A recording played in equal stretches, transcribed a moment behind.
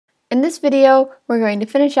In this video, we're going to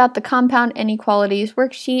finish out the compound inequalities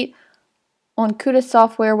worksheet on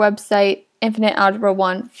KutaSoftware website, Infinite Algebra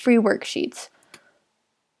 1 free worksheets.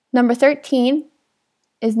 Number 13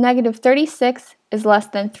 is negative 36 is less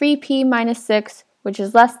than 3p minus 6, which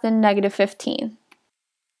is less than negative 15.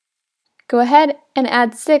 Go ahead and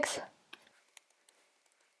add 6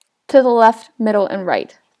 to the left, middle, and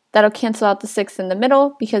right. That'll cancel out the 6 in the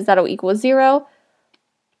middle because that'll equal 0.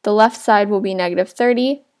 The left side will be negative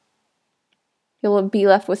 30. You'll be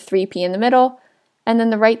left with 3p in the middle, and then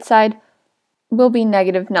the right side will be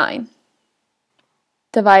negative 9.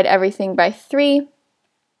 Divide everything by 3,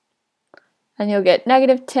 and you'll get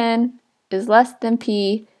negative 10 is less than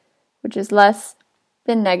p, which is less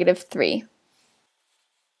than negative 3.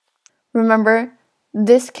 Remember,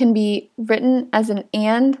 this can be written as an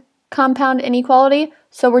and compound inequality,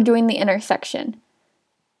 so we're doing the intersection.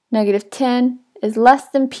 Negative 10 is less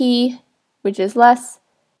than p, which is less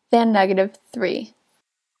than negative 3.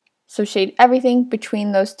 So shade everything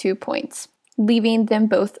between those 2 points, leaving them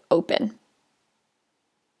both open.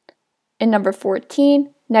 In number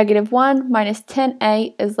 14, negative 1 minus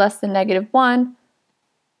 10a is less than negative 1,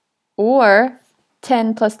 or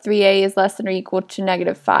 10 plus 3a is less than or equal to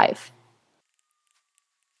negative 5.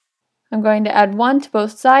 I'm going to add 1 to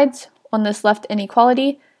both sides on this left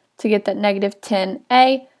inequality to get that negative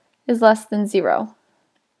 10a is less than 0.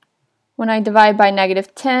 When I divide by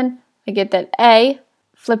negative 10, I get that a,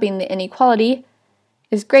 flipping the inequality,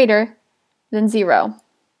 is greater than 0.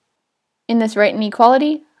 In this right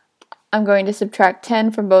inequality, I'm going to subtract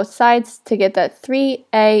 10 from both sides to get that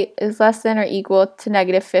 3a is less than or equal to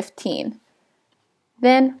negative 15.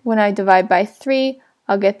 Then, when I divide by 3,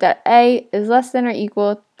 I'll get that a is less than or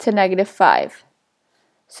equal to negative 5.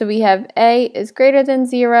 So we have a is greater than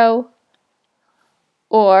 0,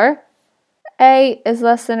 or a is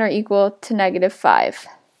less than or equal to negative 5.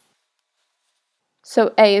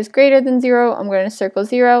 So a is greater than 0, I'm going to circle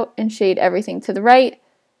 0 and shade everything to the right.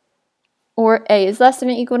 Or a is less than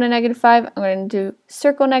or equal to negative 5, I'm going to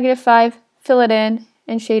circle negative 5, fill it in,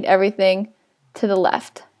 and shade everything to the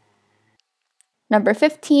left. Number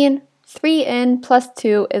 15, 3n plus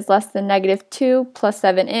 2 is less than negative 2 plus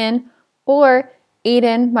 7n, or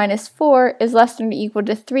 8n minus 4 is less than or equal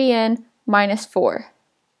to 3n minus 4.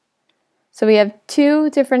 So we have two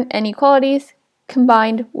different inequalities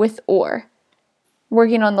combined with or.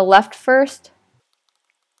 Working on the left first,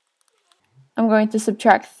 I'm going to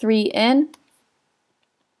subtract 3n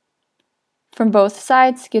from both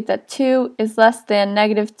sides to get that 2 is less than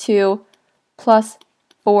negative 2 plus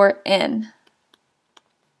 4n.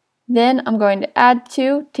 Then I'm going to add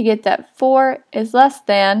 2 to get that 4 is less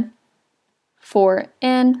than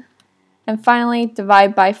 4n, and finally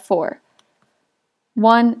divide by 4.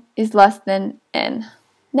 1 is less than n.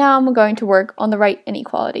 Now I'm going to work on the right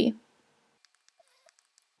inequality.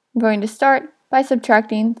 I'm going to start by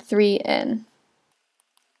subtracting 3n.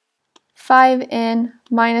 5n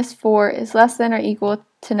minus 4 is less than or equal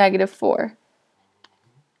to negative 4.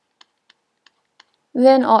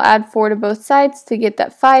 Then I'll add 4 to both sides to get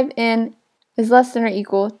that 5n is less than or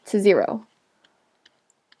equal to 0.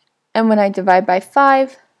 And when I divide by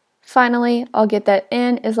 5, finally I'll get that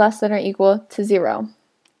n is less than or equal to 0.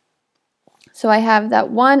 So I have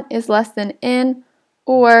that 1 is less than n,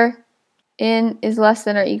 or n is less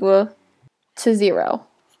than or equal to 0.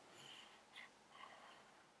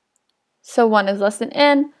 So 1 is less than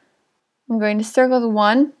n. I'm going to circle the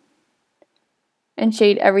 1 and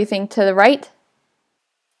shade everything to the right,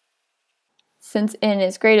 since n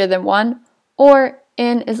is greater than 1, or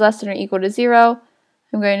n is less than or equal to 0.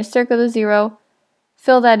 I'm going to circle the 0,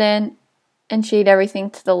 fill that in, and shade everything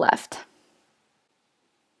to the left.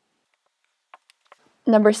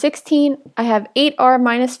 Number 16, I have 8r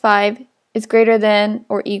minus 5 is greater than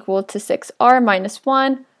or equal to 6r minus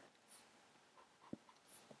 1,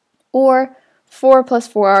 or 4 plus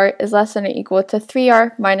 4r is less than or equal to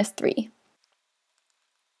 3r minus 3.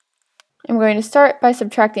 I'm going to start by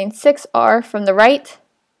subtracting 6r from the right,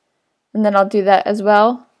 and then I'll do that as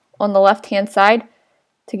well on the left-hand side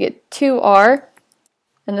to get 2r,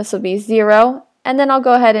 and this will be 0, and then I'll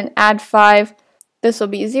go ahead and add 5. This will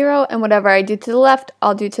be 0, and whatever I do to the left,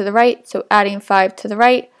 I'll do to the right, so adding 5 to the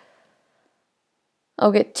right,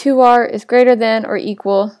 I'll get 2r is greater than or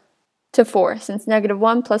equal to 4, since negative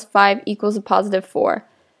 1 plus 5 equals a positive 4.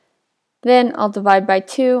 Then I'll divide by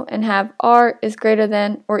 2 and have r is greater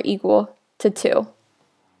than or equal to 2.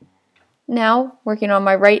 Now, working on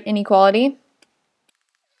my right inequality,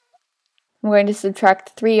 I'm going to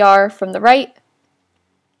subtract 3r from the right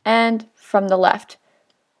and from the left.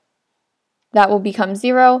 That will become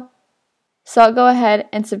 0, so I'll go ahead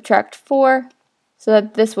and subtract 4 so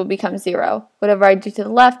that this will become 0. Whatever I do to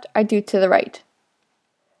the left, I do to the right.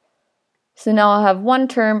 So now I'll have one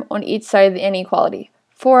term on each side of the inequality.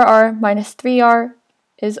 4r minus 3r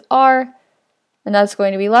is r, and that's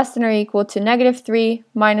going to be less than or equal to negative 3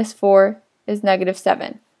 minus 4 is negative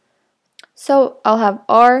 7. So I'll have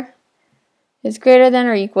r is greater than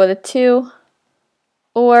or equal to 2,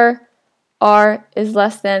 or r is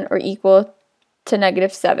less than or equal to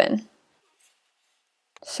negative 7.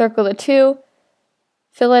 Circle the 2,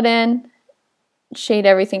 fill it in, shade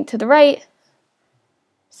everything to the right,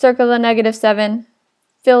 circle the negative 7,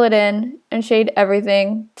 fill it in, and shade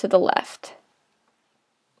everything to the left.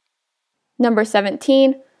 Number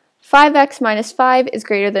 17, 5x minus 5 is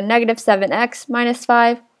greater than negative 7x minus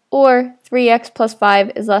 5, or 3x plus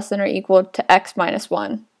 5 is less than or equal to x minus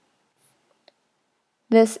 1.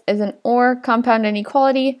 This is an OR compound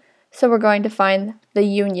inequality, so we're going to find the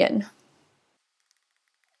union.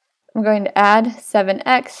 I'm going to add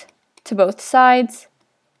 7x to both sides,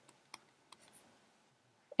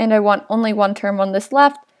 and I want only one term on this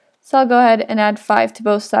left, so I'll go ahead and add 5 to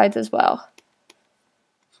both sides as well.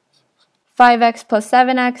 5x plus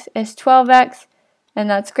 7x is 12x, and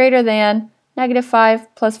that's greater than negative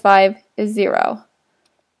 5 plus 5 is 0.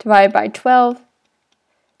 Divide by 12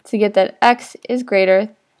 to get that x is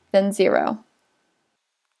greater than 0.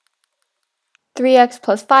 3x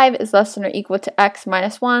plus 5 is less than or equal to x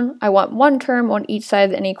minus 1. I want one term on each side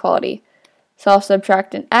of the inequality. So I'll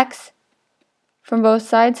subtract an x from both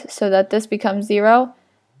sides so that this becomes 0,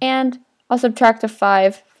 and I'll subtract a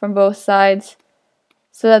 5 from both sides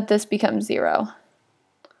so that this becomes 0.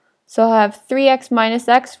 So I'll have 3x minus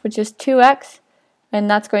x, which is 2x, and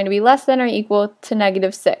that's going to be less than or equal to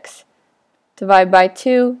negative 6. Divide by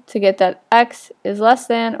 2 to get that x is less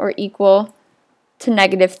than or equal to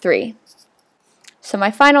negative 3. So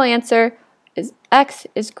my final answer is x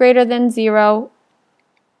is greater than 0,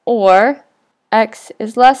 or x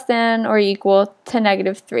is less than or equal to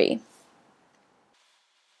negative 3.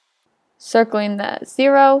 Circling that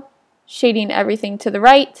 0, shading everything to the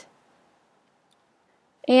right,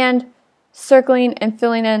 and circling and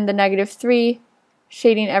filling in the negative 3,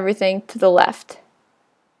 shading everything to the left.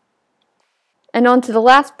 And on to the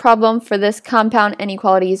last problem for this compound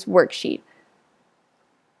inequalities worksheet.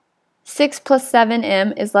 6 plus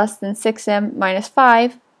 7m is less than 6m minus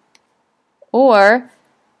 5, or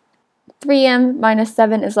 3m minus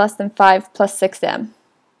 7 is less than 5 plus 6m.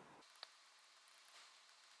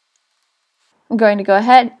 I'm going to go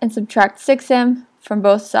ahead and subtract 6m from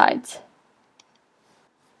both sides.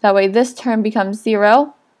 That way this term becomes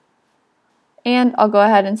 0, and I'll go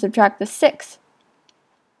ahead and subtract the 6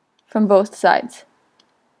 from both sides.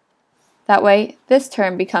 That way this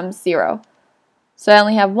term becomes 0. So I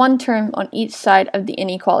only have one term on each side of the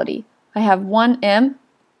inequality. I have 1m,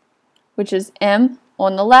 which is m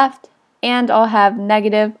on the left, and I'll have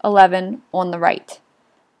negative 11 on the right.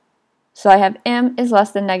 So I have m is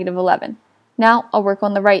less than negative 11. Now I'll work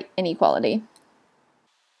on the right inequality.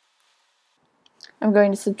 I'm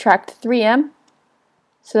going to subtract 3m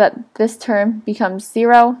so that this term becomes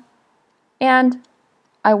 0, and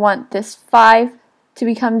I want this 5 to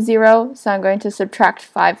become 0, so I'm going to subtract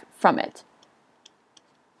 5 from it.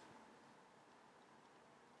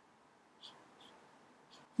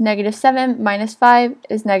 Negative 7 minus 5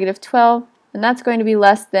 is negative 12, and that's going to be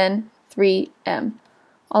less than 3m.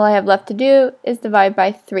 All I have left to do is divide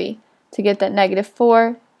by 3 to get that negative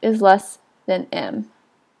 4 is less than m.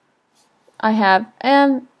 I have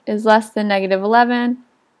m is less than negative 11,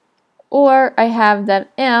 or I have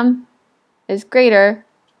that m is greater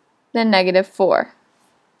than negative 4.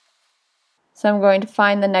 So I'm going to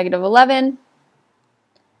find the negative 11,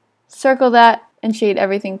 circle that, and shade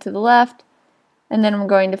everything to the left. And then I'm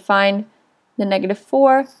going to find the negative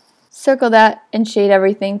 4, circle that, and shade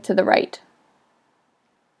everything to the right.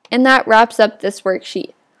 And that wraps up this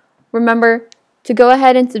worksheet. Remember to go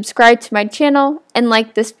ahead and subscribe to my channel and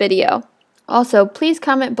like this video. Also, please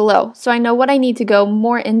comment below so I know what I need to go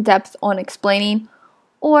more in depth on explaining,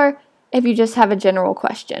 or if you just have a general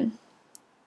question.